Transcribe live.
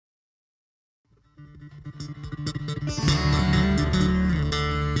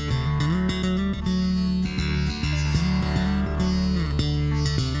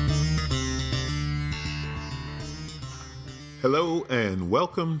Hello and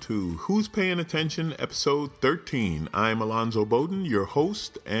welcome to Who's Paying Attention, episode 13. I'm Alonzo Bowden, your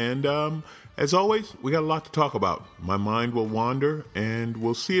host, and as always, we got a lot to talk about. My mind will wander, and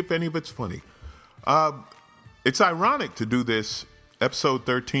we'll see if any of it's funny. It's ironic to do this episode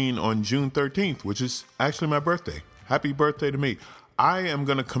 13 on June 13th, which is actually my birthday. Happy birthday to me. I am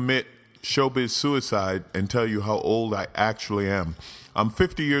going to commit showbiz suicide and tell you how old I actually am. I'm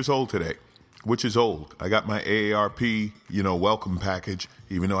 50 years old today, which is old. I got my AARP, welcome package,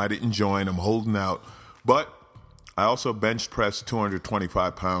 even though I didn't join. I'm holding out. But I also bench pressed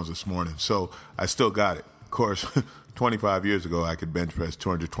 225 pounds this morning, so I still got it. Of course, 25 years ago, I could bench press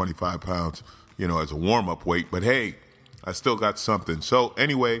 225 pounds, as a warm-up weight. But hey, I still got something. So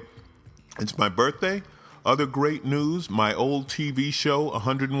anyway, it's my birthday. Other great news, my old TV show,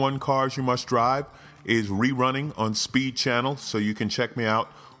 101 Cars You Must Drive, is rerunning on Speed Channel, so you can check me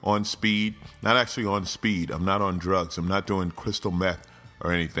out on Speed. Not actually on Speed. I'm not on drugs. I'm not doing crystal meth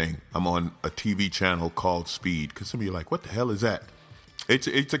or anything. I'm on a TV channel called Speed, because some of you are like, what the hell is that? It's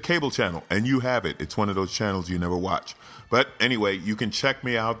a cable channel, and you have it. It's one of those channels you never watch. But anyway, you can check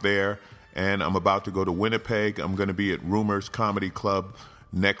me out there, and I'm about to go to Winnipeg. I'm going to be at Rumors Comedy Club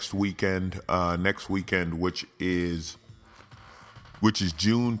next weekend, which is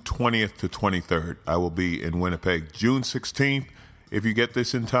June 20th to 23rd. I will be in Winnipeg. June 16th, if you get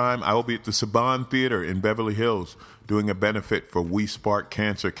this in time, I will be at the Saban Theater in Beverly Hills doing a benefit for We Spark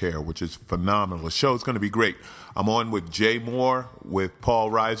Cancer Care, which is phenomenal. The show is going to be great. I'm on with Jay Moore, with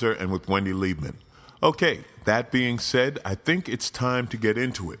Paul Reiser, and with Wendy Liebman. Okay, that being said, I think it's time to get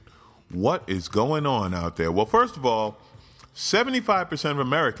into it. What is going on out there? Well, first of all, 75% of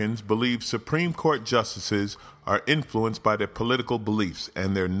Americans believe Supreme Court justices are influenced by their political beliefs,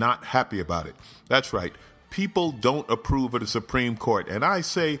 and they're not happy about it. That's right. People don't approve of the Supreme Court. And I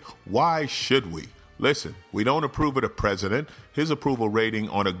say, why should we? Listen, we don't approve of the president. His approval rating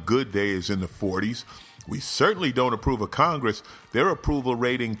on a good day is in the 40s. We certainly don't approve of Congress. Their approval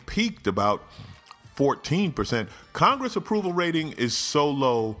rating peaked about 14%. Congress approval rating is so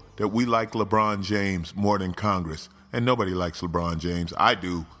low that we like LeBron James more than Congress. And nobody likes LeBron James. I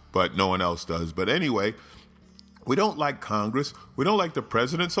do, but no one else does. But anyway, we don't like Congress. We don't like the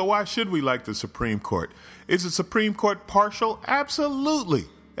president. So why should we like the Supreme Court? Is the Supreme Court partial? Absolutely.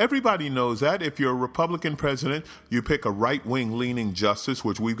 Everybody knows that. If you're a Republican president, you pick a right-wing leaning justice,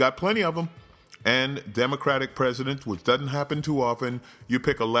 which we've got plenty of them, and Democratic president, which doesn't happen too often, you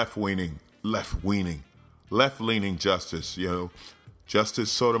pick a left-leaning justice.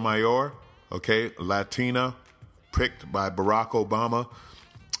 Justice Sotomayor, Latina, picked by Barack Obama,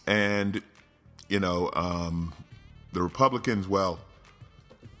 and the Republicans, well,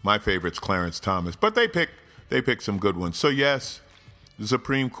 my favorite's Clarence Thomas, but they pick some good ones. So yes, the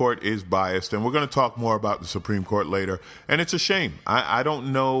Supreme Court is biased, and we're going to talk more about the Supreme Court later. And it's a shame. I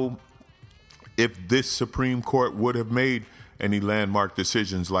don't know if this Supreme Court would have made any landmark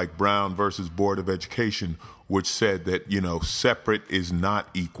decisions like Brown versus Board of Education, which said that, separate is not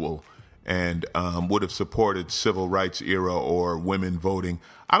equal, and would have supported civil rights era or women voting.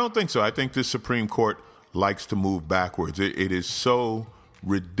 I don't think so. I think this Supreme Court likes to move backwards. It is so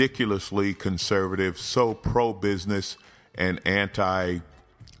ridiculously conservative, so pro-business and anti-person,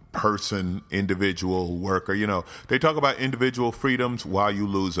 individual worker. They talk about individual freedoms while you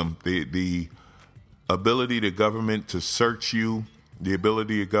lose them. The ability of government to search you, the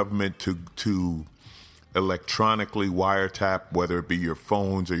ability of government to electronically wiretap, whether it be your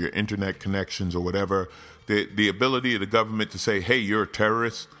phones or your internet connections or whatever, the ability of the government to say, hey, you're a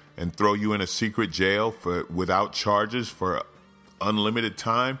terrorist, and throw you in a secret jail without charges for unlimited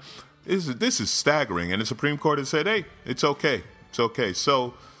time. This is staggering. And the Supreme Court has said, hey, it's okay. It's okay.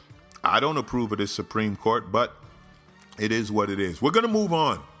 So I don't approve of this Supreme Court, but it is what it is. We're going to move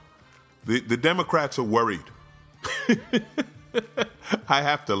on. The Democrats are worried. I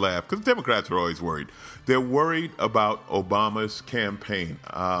have to laugh because Democrats are always worried. They're worried about Obama's campaign.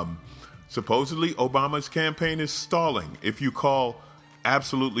 Supposedly, Obama's campaign is stalling. If you call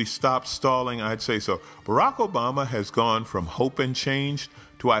absolutely stop stalling, I'd say so. Barack Obama has gone from hope and change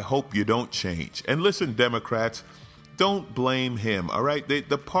to I hope you don't change. And listen, Democrats, don't blame him, all right?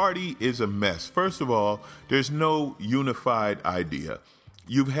 The party is a mess. First of all, there's no unified idea.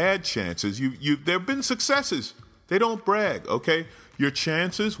 You've had chances. There have been successes. They don't brag, okay? Your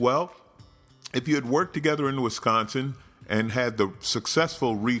chances, well, if you had worked together in Wisconsin and had the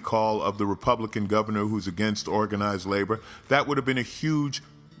successful recall of the Republican governor who's against organized labor, that would have been a huge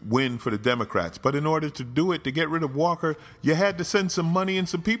win for the Democrats. But in order to do it, to get rid of Walker, you had to send some money and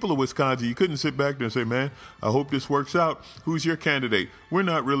some people to Wisconsin. You couldn't sit back there and say, man, I hope this works out. Who's your candidate? We're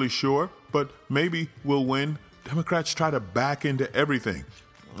not really sure, but maybe we'll win. Democrats try to back into everything.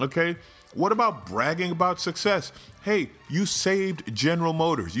 Okay? What about bragging about success? Hey, you saved General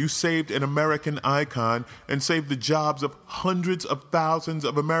Motors. You saved an American icon and saved the jobs of hundreds of thousands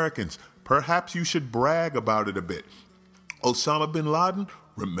of Americans. Perhaps you should brag about it a bit. Osama bin Laden,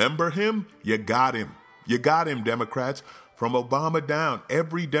 remember him? You got him. You got him, Democrats. From Obama down,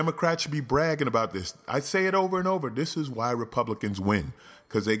 every Democrat should be bragging about this. I say it over and over. This is why Republicans win,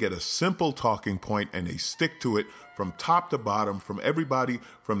 because they get a simple talking point and they stick to it from top to bottom, from everybody,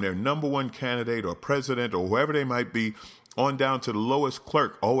 from their number one candidate or president or whoever they might be, on down to the lowest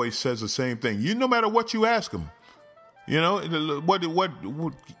clerk, always says the same thing. No matter what you ask them.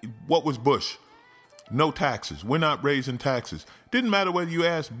 What was Bush? No taxes. We're not raising taxes. Didn't matter whether you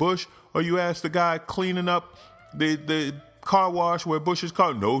asked Bush or you asked the guy cleaning up the car wash where Bush's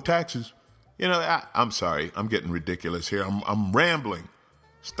car. No taxes. I'm sorry. I'm getting ridiculous here. I'm rambling.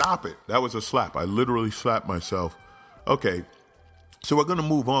 Stop it. That was a slap. I literally slapped myself. Okay. So we're going to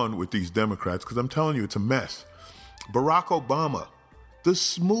move on with these Democrats because I'm telling you, it's a mess. Barack Obama, the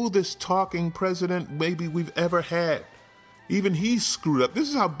smoothest talking president maybe we've ever had. Even he's screwed up. This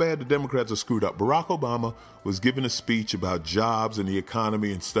is how bad the Democrats are screwed up. Barack Obama was giving a speech about jobs and the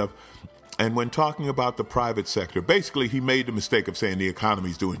economy and stuff. And when talking about the private sector, basically he made the mistake of saying the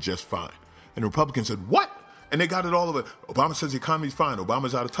economy's doing just fine. And the Republicans said, what? And they got it all over. Obama says the economy's fine.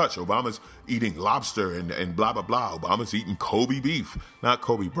 Obama's out of touch. Obama's eating lobster and blah, blah, blah. Obama's eating Kobe beef, not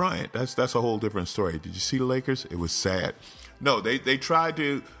Kobe Bryant. That's a whole different story. Did you see the Lakers? It was sad. No, they tried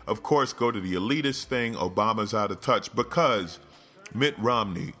to, of course, go to the elitist thing. Obama's out of touch because Mitt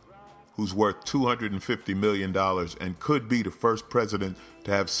Romney, who's worth $250 million and could be the first president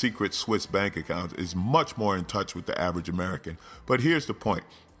to have secret Swiss bank accounts, is much more in touch with the average American. But here's the point.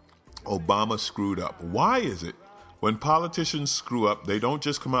 Obama screwed up. Why is it when politicians screw up, they don't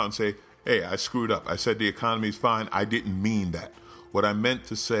just come out and say, hey, I screwed up. I said the economy's fine. I didn't mean that. What I meant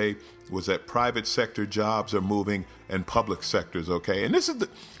to say was that private sector jobs are moving and public sector's okay. And this is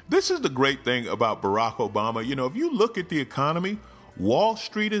the great thing about Barack Obama. If you look at the economy, Wall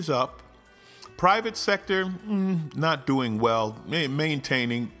Street is up. Private sector, not doing well,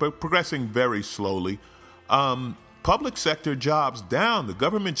 maintaining, but progressing very slowly. Public sector jobs down. The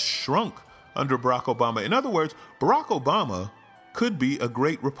government shrunk under Barack Obama. In other words, Barack Obama could be a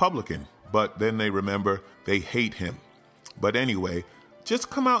great Republican, but then they remember they hate him. But anyway, just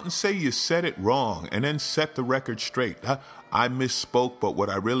come out and say you said it wrong and then set the record straight. I misspoke, but what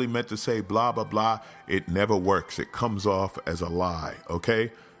I really meant to say, blah, blah, blah, it never works. It comes off as a lie,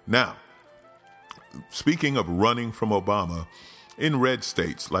 okay? Now, speaking of running from Obama, in red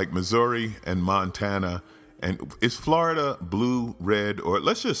states like Missouri and Montana, and is Florida blue, red, or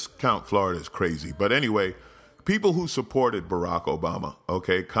let's just count Florida as crazy. But anyway, people who supported Barack Obama,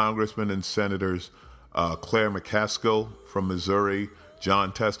 okay, congressmen and senators, Claire McCaskill from Missouri,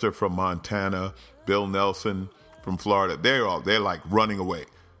 John Tester from Montana, Bill Nelson from Florida, they're like running away.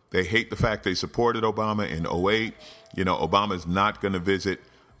 They hate the fact they supported Obama in 2008. Obama's not going to visit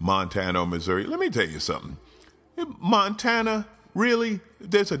Montana or Missouri. Let me tell you something. Montana, really?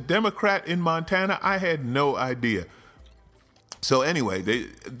 There's a Democrat in Montana? I had no idea. So anyway,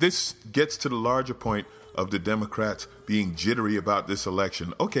 this gets to the larger point of the Democrats being jittery about this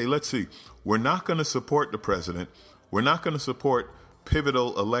election. Okay, let's see. We're not going to support the president. We're not going to support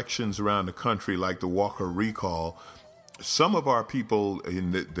pivotal elections around the country like the Walker recall. Some of our people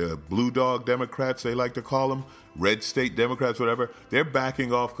in the blue dog Democrats, they like to call them, red state Democrats, whatever, they're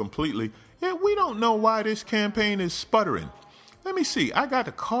backing off completely. Yeah, we don't know why this campaign is sputtering. Let me see. I got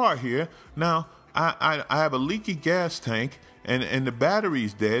a car here. Now, I have a leaky gas tank, and the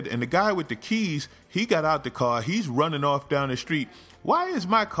battery's dead, and the guy with the keys, he got out the car. He's running off down the street. Why is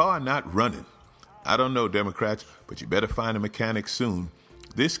my car not running? I don't know, Democrats, but you better find a mechanic soon.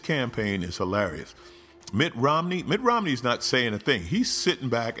 This campaign is hilarious. Mitt Romney's not saying a thing. He's sitting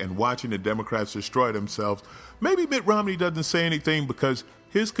back and watching the Democrats destroy themselves. Maybe Mitt Romney doesn't say anything because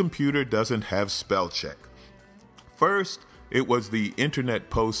his computer doesn't have spell check. First, it was the internet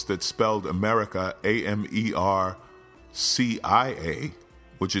post that spelled America, Americia,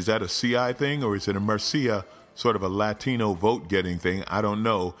 which is that a CI thing or is it a Mercia, sort of a Latino vote-getting thing? I don't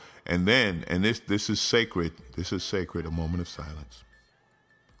know. And then, and this is sacred, a moment of silence.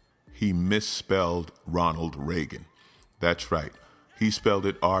 He misspelled Ronald Reagan. That's right. He spelled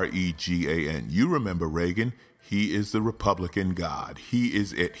it Regan. You remember Reagan. He is the Republican God. He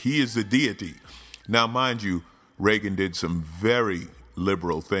is it. He is the deity. Now, mind you, Reagan did some very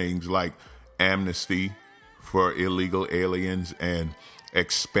liberal things like amnesty for illegal aliens and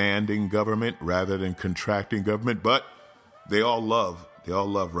expanding government rather than contracting government. But they all love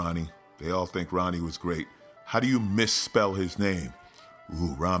Ronnie. They all think Ronnie was great. How do you misspell his name?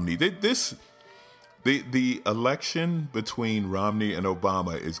 Ooh, Romney. The election between Romney and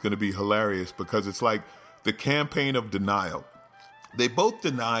Obama is going to be hilarious because it's like the campaign of denial. They both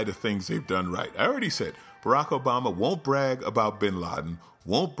deny the things they've done right. I already said Barack Obama won't brag about bin Laden,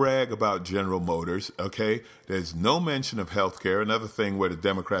 won't brag about General Motors, okay? There's no mention of healthcare, another thing where the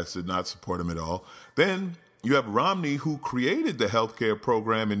Democrats did not support him at all. Then you have Romney, who created the healthcare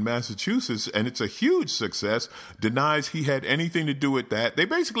program in Massachusetts, and it's a huge success, denies he had anything to do with that. They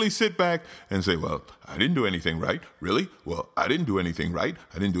basically sit back and say, well, I didn't do anything right. Really? Well, I didn't do anything right.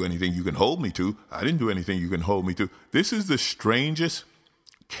 I didn't do anything you can hold me to. I didn't do anything you can hold me to. This is the strangest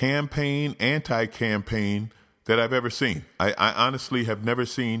campaign, anti-campaign that I've ever seen. I honestly have never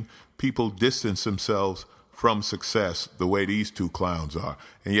seen people distance themselves from success the way these two clowns are.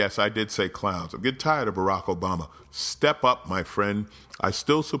 And yes, I did say clowns. I'm getting tired of Barack Obama. Step up, my friend. I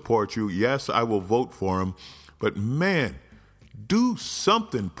still support you. Yes, I will vote for him. But man, do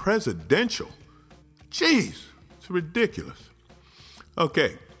something presidential. Jeez, it's ridiculous.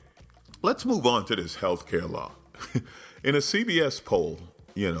 Okay, let's move on to this healthcare law. In a CBS poll,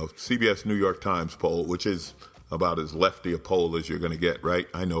 CBS New York Times poll, which is about as lefty a poll as you're going to get, right?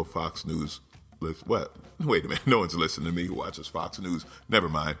 I know Fox News. What? Wait a minute. No one's listening to me who watches Fox News. Never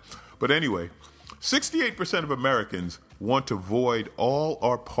mind. But anyway, 68% of Americans want to void all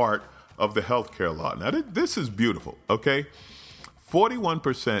or part of the healthcare law. Now, this is beautiful, okay?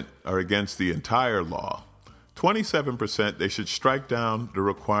 41% are against the entire law. 27%, they should strike down the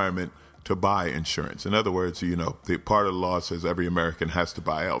requirement to buy insurance. In other words, the part of the law says every American has to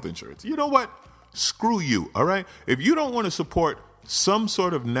buy health insurance. You know what? Screw you, all right? If you don't want to support some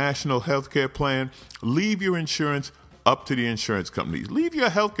sort of national health care plan, leave your insurance up to the insurance companies. Leave your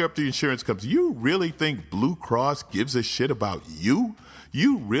health care up to the insurance companies. You really think Blue Cross gives a shit about you?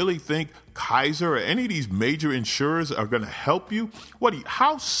 You really think Kaiser or any of these major insurers are going to help you?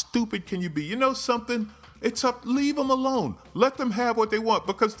 How stupid can you be? You know something? It's up. Leave them alone. Let them have what they want,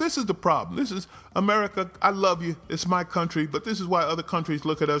 because this is the problem. This is America. I love you. It's my country. But this is why other countries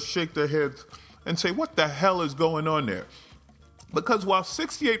look at us, shake their heads, and say, what the hell is going on there? Because while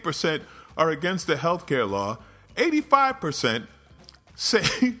 68% are against the health care law, 85%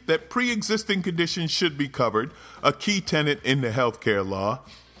 say that pre-existing conditions should be covered, a key tenet in the health care law.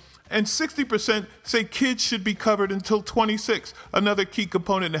 And 60% say kids should be covered until 26, another key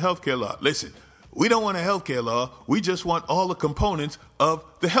component in the health care law. Listen, we don't want a health care law. We just want all the components of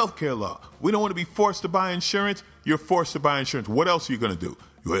the health care law. We don't want to be forced to buy insurance. You're forced to buy insurance. What else are you going to do?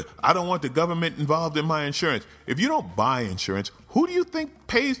 I don't want the government involved in my insurance. If you don't buy insurance, who do you think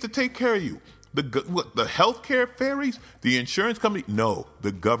pays to take care of you? The healthcare fairies? The insurance company? No,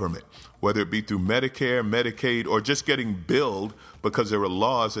 the government. Whether it be through Medicare, Medicaid, or just getting billed because there are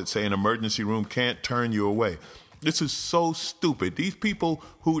laws that say an emergency room can't turn you away. This is so stupid. These people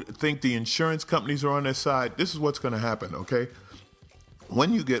who think the insurance companies are on their side, this is what's going to happen, okay?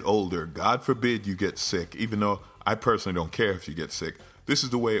 When you get older, God forbid you get sick, even though I personally don't care if you get sick. This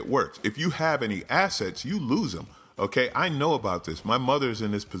is the way it works. If you have any assets, you lose them. Okay, I know about this. My mother's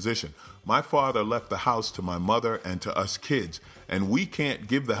in this position. My father left the house to my mother and to us kids, and we can't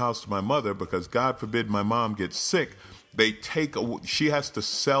give the house to my mother because God forbid my mom gets sick. She has to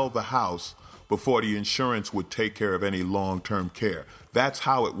sell the house before the insurance would take care of any long-term care. That's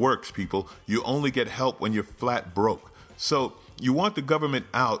how it works, people. You only get help when you're flat broke. So you want the government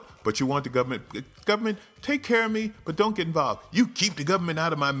out, but you want the government, take care of me, but don't get involved. You keep the government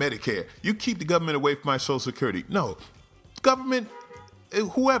out of my Medicare. You keep the government away from my Social Security. No, government,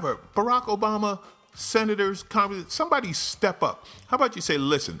 whoever, Barack Obama, senators, Congress, somebody step up. How about you say,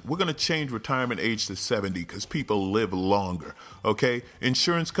 listen, we're going to change retirement age to 70 because people live longer, okay?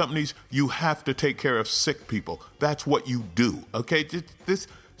 Insurance companies, you have to take care of sick people. That's what you do, okay?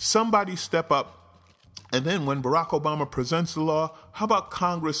 Somebody step up. And then when Barack Obama presents the law, how about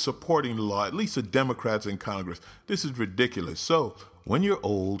Congress supporting the law, at least the Democrats in Congress? This is ridiculous. So when you're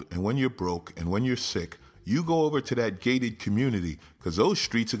old and when you're broke and when you're sick, you go over to that gated community because those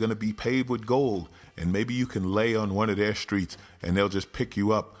streets are going to be paved with gold. And maybe you can lay on one of their streets and they'll just pick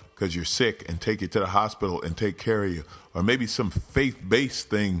you up because you're sick and take you to the hospital and take care of you. Or maybe some faith-based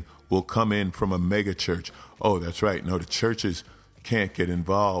thing will come in from a mega church. Oh, that's right. No, the churches can't get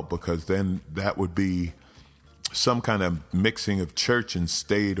involved because then that would be some kind of mixing of church and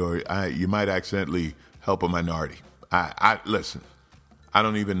state, or you might accidentally help a minority. Listen, I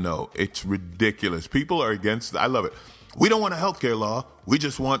don't even know. It's ridiculous. People are against. I love it. We don't want a health care law. We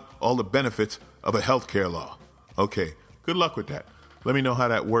just want all the benefits of a health care law. Okay, good luck with that. Let me know how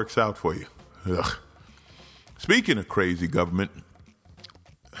that works out for you. Ugh. Speaking of crazy government,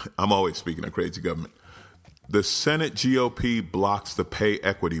 I'm always speaking of crazy government. The Senate GOP blocks the pay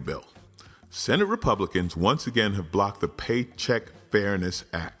equity bill. Senate Republicans once again have blocked the Paycheck Fairness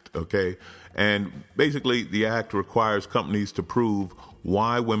Act, okay? And basically, the act requires companies to prove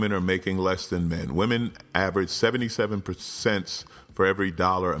why women are making less than men. Women average 77% for every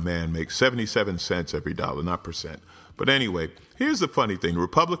dollar a man makes. 77 cents every dollar, not percent. But anyway, here's the funny thing.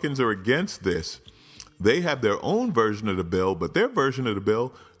 Republicans are against this. They have their own version of the bill, but their version of the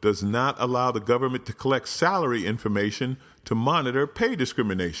bill does not allow the government to collect salary information to monitor pay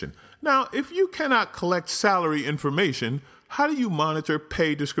discrimination. Now, if you cannot collect salary information, how do you monitor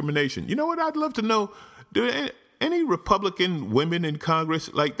pay discrimination? You know what I'd love to know? Do any Republican women in Congress,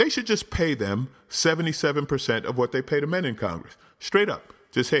 they should just pay them 77% of what they pay to men in Congress. Straight up.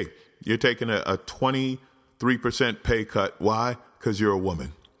 Just, hey, you're taking a 23% pay cut. Why? Because you're a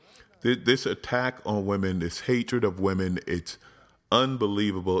woman. This attack on women, this hatred of women, it's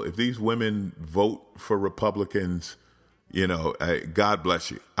unbelievable. If these women vote for Republicans, God bless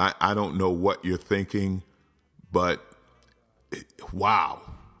you. I don't know what you're thinking, but wow.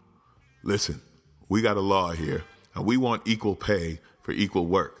 Listen, we got a law here, and we want equal pay for equal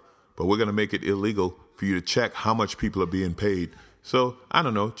work, but we're going to make it illegal for you to check how much people are being paid. So I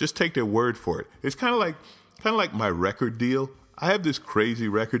don't know, just take their word for it. It's kind of like my record deal. I have this crazy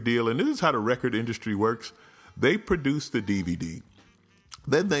record deal, and this is how the record industry works. They produce the DVD.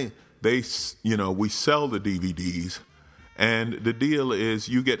 Then we sell the DVDs, and the deal is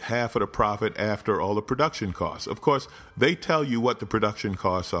you get half of the profit after all the production costs. Of course, they tell you what the production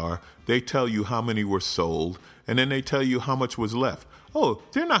costs are. They tell you how many were sold, and then they tell you how much was left. Oh,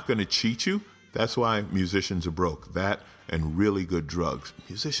 they're not going to cheat you. That's why musicians are broke. That and really good drugs.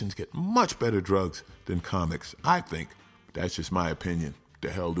 Musicians get much better drugs than comics, I think. That's just my opinion. The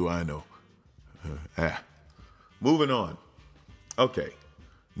hell do I know? Moving on. Okay.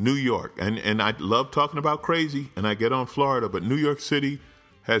 New York. And I love talking about crazy, and I get on Florida, but New York City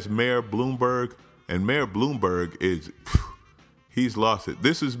has Mayor Bloomberg, and Mayor Bloomberg he's lost it.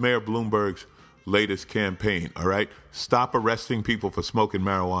 This is Mayor Bloomberg's latest campaign, all right? Stop arresting people for smoking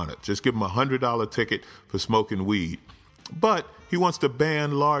marijuana. Just give them a $100 ticket for smoking weed. But he wants to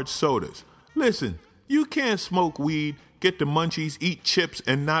ban large sodas. Listen, you can't smoke weed, get the munchies, eat chips,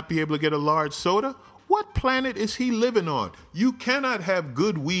 and not be able to get a large soda? What planet is he living on? You cannot have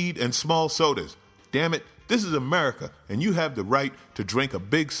good weed and small sodas. Damn it, this is America, and you have the right to drink a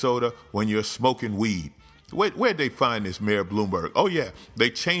big soda when you're smoking weed. Where'd they find this Mayor Bloomberg? Oh, yeah, they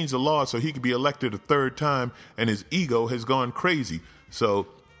changed the law so he could be elected a third time, and his ego has gone crazy. So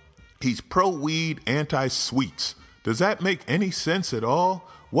he's pro-weed, anti-sweets. Does that make any sense at all?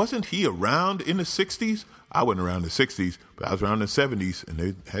 Wasn't he around in the 60s? I wasn't around in the 60s, but I was around in the 70s, and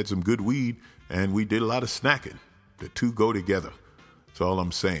they had some good weed, and we did a lot of snacking. The two go together. That's all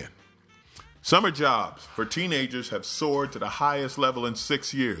I'm saying. Summer jobs for teenagers have soared to the highest level in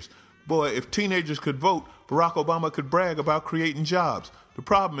 6 years. Boy, if teenagers could vote, Barack Obama could brag about creating jobs. The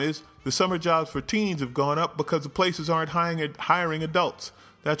problem is the summer jobs for teens have gone up because the places aren't hiring adults.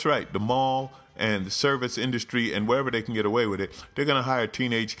 That's right, the mall and the service industry and wherever they can get away with it, they're going to hire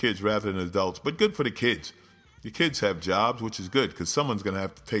teenage kids rather than adults. But good for the kids. The kids have jobs, which is good because someone's going to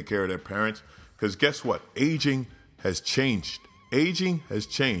have to take care of their parents. Because guess what? Aging has changed. Aging has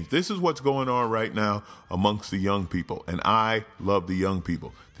changed. This is what's going on right now amongst the young people. And I love the young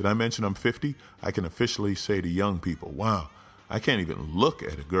people. Did I mention I'm 50? I can officially say to young people, wow, I can't even look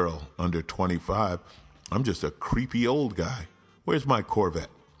at a girl under 25. I'm just a creepy old guy. Where's my Corvette?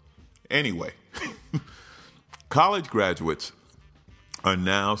 Anyway, college graduates are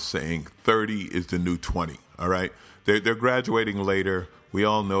now saying 30 is the new 20, all right? They're graduating later. We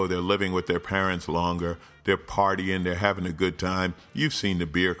all know they're living with their parents longer. They're partying. They're having a good time. You've seen the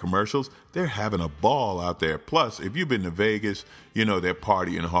beer commercials. They're having a ball out there. Plus, if you've been to Vegas, you know they're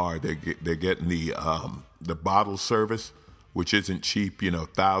partying hard. They're getting the bottle service, which isn't cheap,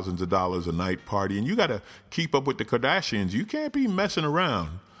 thousands of dollars a night party. And you got to keep up with the Kardashians. You can't be messing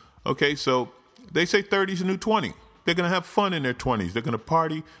around. Okay, so they say 30 is the new 20. They're going to have fun in their 20s. They're going to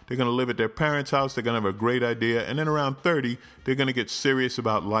party. They're going to live at their parents' house. They're going to have a great idea. And then around 30, they're going to get serious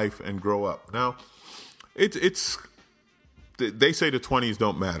about life and grow up. Now, it's they say the 20s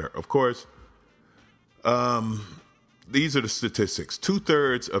don't matter. Of course, these are the statistics.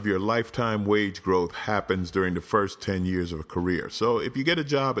 2/3 of your lifetime wage growth happens during the first 10 years of a career. So if you get a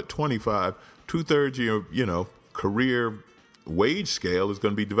job at 25, 2/3 of your, career wage scale is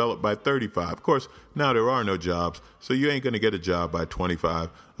going to be developed by 35. Of course, now there are no jobs, so you ain't going to get a job by 25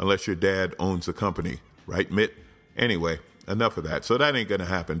 unless your dad owns the company, right, Mitt? Anyway, enough of that. So that ain't going to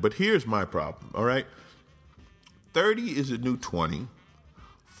happen. But here's my problem, all right? 30 is a new 20.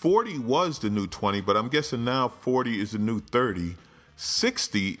 40 was the new 20, but I'm guessing now 40 is the new 30.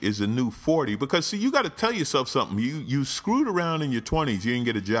 60 is a new 40 because, see, you got to tell yourself something. You screwed around in your 20s. You didn't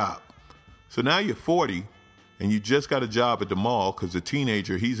get a job. So now you're 40 and you just got a job at the mall because the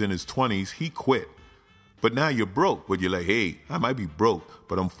teenager, he's in his 20s. He quit. But now you're broke. But you're like, hey, I might be broke,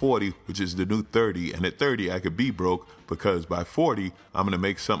 but I'm 40, which is the new 30. And at 30, I could be broke because by 40, I'm going to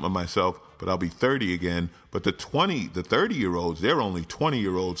make something of myself, but I'll be 30 again. But the 30-year-olds, they're only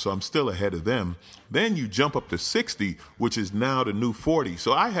 20-year-olds, so I'm still ahead of them. Then you jump up to 60, which is now the new 40.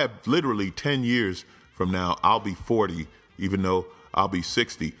 So I have literally 10 years from now, I'll be 40, even though I'll be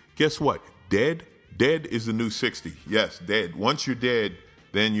 60. Guess what? Dead? Dead is the new 60. Yes, dead. Once you're dead,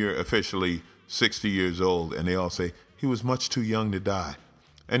 then you're officially 60 years old, and they all say, he was much too young to die.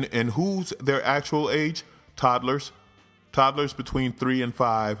 And who's their actual age? Toddlers. Toddlers between 3 and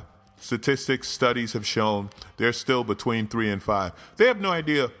 5. Statistics, studies have shown they're still between 3 and 5. They have no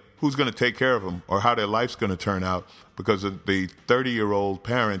idea who's going to take care of them or how their life's going to turn out because the 30-year-old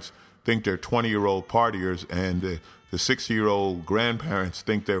parents think they're 20-year-old partiers and the 60-year-old grandparents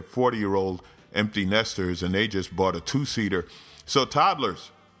think they're 40-year-old empty nesters and they just bought a 2-seater. So toddlers,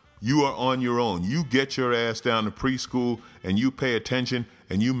 you are on your own. You get your ass down to preschool and you pay attention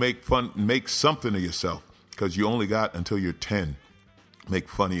and you make something of yourself because you only got until you're 10. Make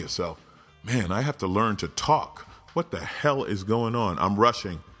fun of yourself. Man, I have to learn to talk. What the hell is going on? I'm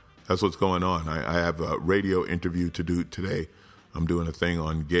rushing. That's what's going on. I have a radio interview to do today. I'm doing a thing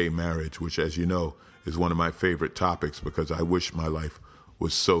on gay marriage, which, as you know, is one of my favorite topics because I wish my life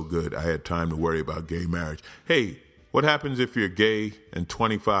was so good I had time to worry about gay marriage. Hey, what happens if you're gay and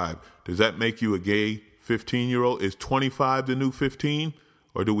 25? Does that make you a gay 15-year-old? Is 25 the new 15?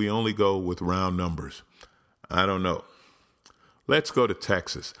 Or do we only go with round numbers? I don't know. Let's go to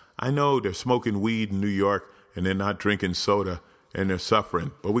Texas. I know they're smoking weed in New York and they're not drinking soda and they're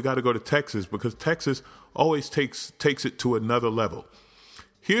suffering. But we got to go to Texas because Texas always takes it to another level.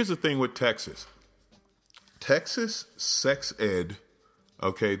 Here's the thing with Texas. Texas sex ed,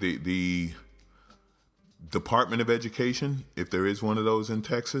 okay, the Department of Education, if there is one of those in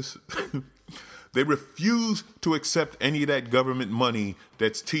Texas, they refuse to accept any of that government money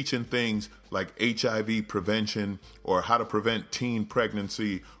that's teaching things like HIV prevention or how to prevent teen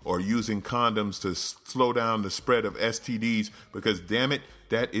pregnancy or using condoms to slow down the spread of STDs because, damn it,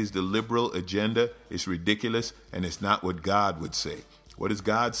 that is the liberal agenda. It's ridiculous, and it's not what God would say. What does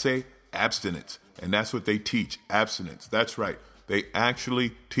God say? Abstinence. And that's what they teach, abstinence. That's right. They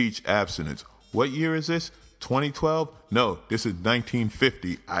actually teach abstinence. What year is this? 2012? No, this is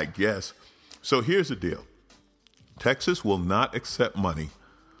 1950, I guess. So here's the deal. Texas will not accept money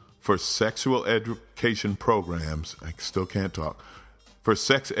for sexual education programs. I still can't talk. For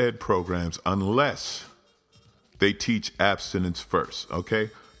sex ed programs unless they teach abstinence first, okay?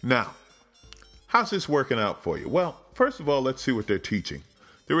 Now, how's this working out for you? Well, first of all, let's see what they're teaching.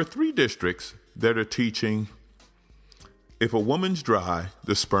 There are 3 districts that are teaching if a woman's dry,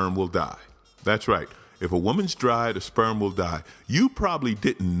 the sperm will die. That's right. If a woman's dry, the sperm will die. You probably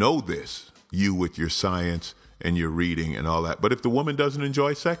didn't know this, you with your science and your reading and all that. But if the woman doesn't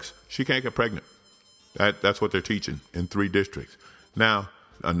enjoy sex, she can't get pregnant. That's what they're teaching in 3 districts. Now,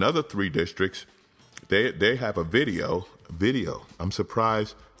 another 3 districts, they have a video. I'm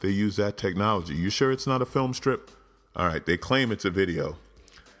surprised they use that technology. You sure it's not a film strip? All right, they claim it's a video.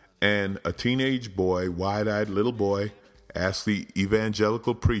 And a teenage boy, wide-eyed little boy, asked the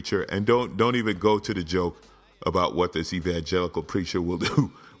evangelical preacher, and don't even go to the joke about what this evangelical preacher will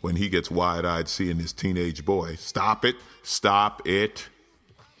do when he gets wide-eyed seeing this teenage boy. Stop it.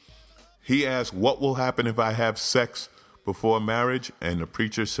 He asked, what will happen if I have sex before marriage? And the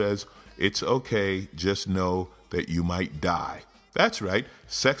preacher says, it's okay, just know that you might die. That's right.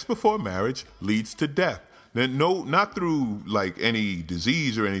 Sex before marriage leads to death. No, not through like any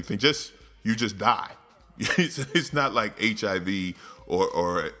disease or anything. You just die. It's not like HIV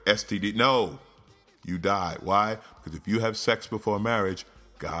or STD. No, you die. Why? Because if you have sex before marriage,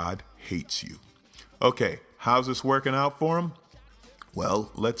 God hates you. Okay, how's this working out for him?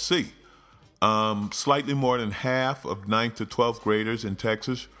 Well, let's see. Slightly more than half of 9th to 12th graders in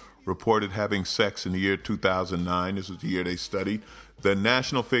Texas reported having sex in the year 2009. This was the year they studied. The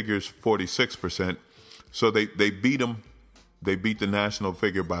national figure is 46%. So they beat them. They beat the national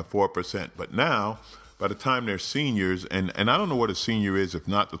figure by 4%. But now, by the time they're seniors, and I don't know what a senior is if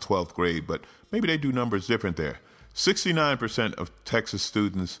not the 12th grade, but maybe they do numbers different there. 69% of Texas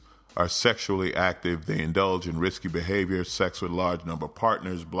students are sexually active. They indulge in risky behavior, sex with a large number of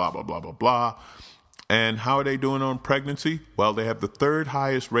partners, blah, blah, blah, blah, blah. And how are they doing on pregnancy? Well, they have the third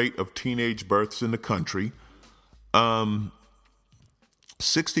highest rate of teenage births in the country.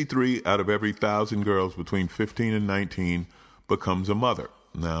 63 out of every 1,000 girls between 15 and 19 becomes a mother.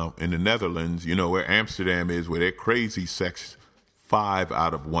 Now, in the Netherlands, you know where Amsterdam is, where they're crazy sex, 5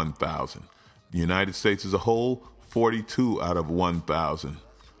 out of 1,000. The United States as a whole, 42 out of 1,000.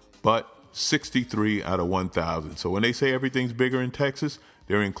 But 63 out of 1,000. So when they say everything's bigger in Texas,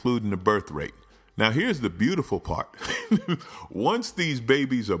 they're including the birth rate. Now, here's the beautiful part. Once these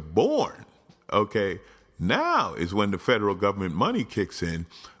babies are born, okay, now is when the federal government money kicks in,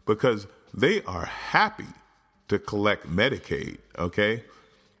 because they are happy to collect Medicaid, okay?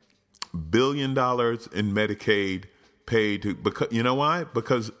 $1 billion in Medicaid paid to, because, you know why?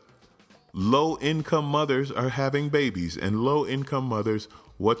 Because low-income mothers are having babies, and low-income mothers,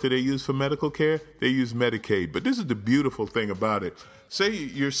 what do they use for medical care? They use Medicaid. But this is the beautiful thing about it. Say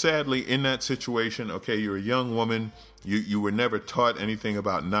you're sadly in that situation, okay, you're a young woman, you were never taught anything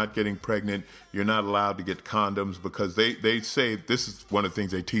about not getting pregnant, you're not allowed to get condoms, because they say, this is one of the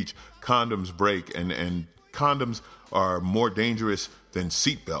things they teach, condoms break, and condoms are more dangerous than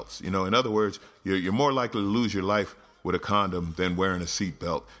seatbelts. You know, in other words, you're more likely to lose your life with a condom than wearing a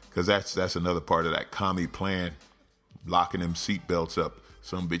seatbelt, because that's another part of that commie plan, locking them seatbelts up.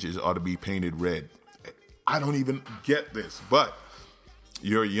 Some bitches ought to be painted red. I don't even get this, but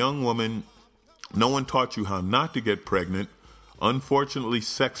you're a young woman. No one taught you how not to get pregnant. Unfortunately,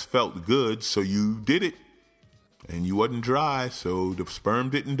 sex felt good, so you did it. And you wasn't dry, so the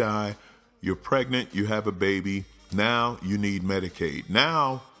sperm didn't die. You're pregnant, you have a baby. Now you need Medicaid.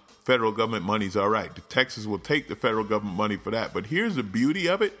 Now federal government money's all right. Texas will take the federal government money for that. But here's the beauty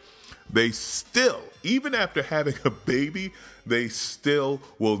of it. They still, even after having a baby, they still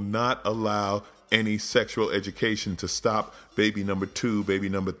will not allow any sexual education to stop baby number 2, baby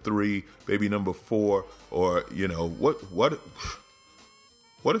number 3, baby number 4, or, you know, what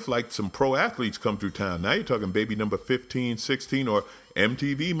if like some pro athletes come through town? Now you're talking baby number 15, 16, or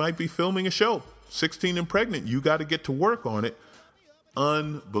MTV might be filming a show, 16 and pregnant. You got to get to work on it.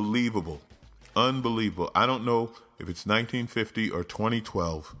 Unbelievable. Unbelievable. I don't know if it's 1950 or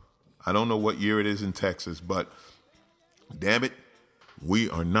 2012. I don't know what year it is in Texas, but damn it, we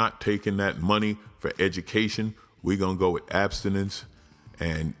are not taking that money for education. We're going to go with abstinence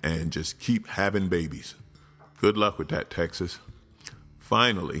and just keep having babies. Good luck with that, Texas.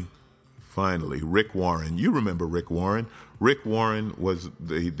 Finally, Rick Warren. You remember Rick Warren. Rick Warren was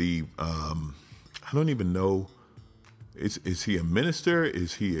the I don't even know, is he a minister?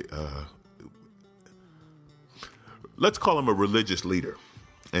 Is he, let's call him a religious leader.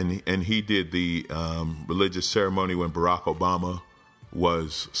 And he did the religious ceremony when Barack Obama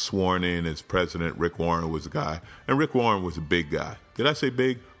was sworn in as president. Rick Warren was the guy. And Rick Warren was a big guy. Did I say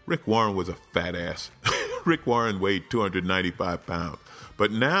big? Rick Warren was a fat ass. Rick Warren weighed 295 pounds.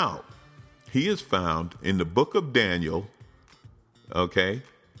 But now he is found in the book of Daniel, okay?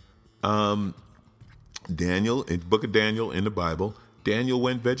 In the book of Daniel in the Bible, Daniel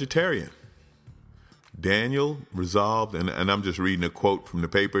went vegetarian. Daniel resolved, and I'm just reading a quote from the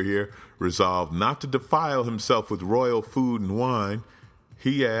paper here, resolved not to defile himself with royal food and wine.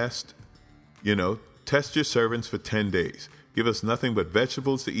 He asked, test your servants for 10 days. Give us nothing but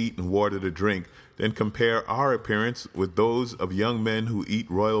vegetables to eat and water to drink. Then compare our appearance with those of young men who eat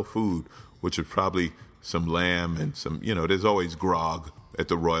royal food, which is probably some lamb and some, there's always grog at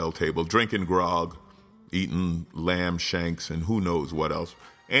the royal table, drinking grog, eating lamb shanks, and who knows what else.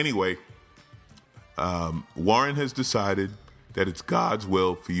 Anyway, Warren has decided that it's God's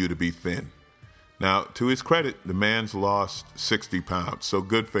will for you to be thin. Now, to his credit, the man's lost 60 pounds, so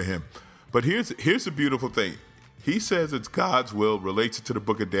good for him. But here's the beautiful thing. He says it's God's will, relates it to the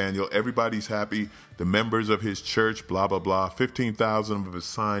book of Daniel. Everybody's happy. The members of his church, blah, blah, blah. 15,000 of them have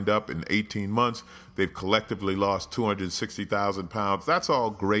signed up in 18 months. They've collectively lost 260,000 pounds. That's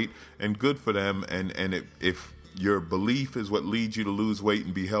all great and good for them. And if your belief is what leads you to lose weight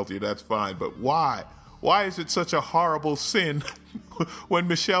and be healthier, that's fine. But why? Why is it such a horrible sin when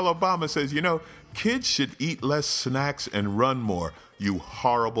Michelle Obama says, kids should eat less snacks and run more? You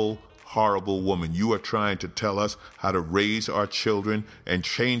horrible, horrible woman. You are trying to tell us how to raise our children and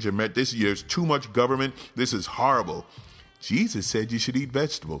change them. There's too much government. This is horrible. Jesus said you should eat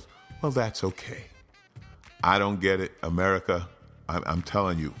vegetables. Well, that's okay. I don't get it. America, I'm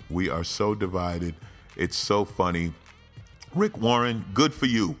telling you, we are so divided. It's so funny. Rick Warren, good for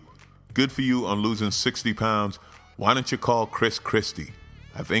you. Good for you on losing 60 pounds. Why don't you call Chris Christie?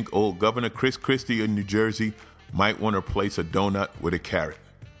 I think old Governor Chris Christie in New Jersey might want to replace a donut with a carrot.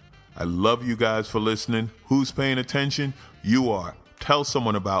 I love you guys for listening. Who's paying attention? You are. Tell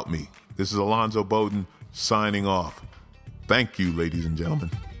someone about me. This is Alonzo Bowden signing off. Thank you, ladies and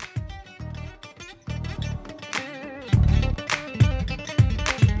gentlemen.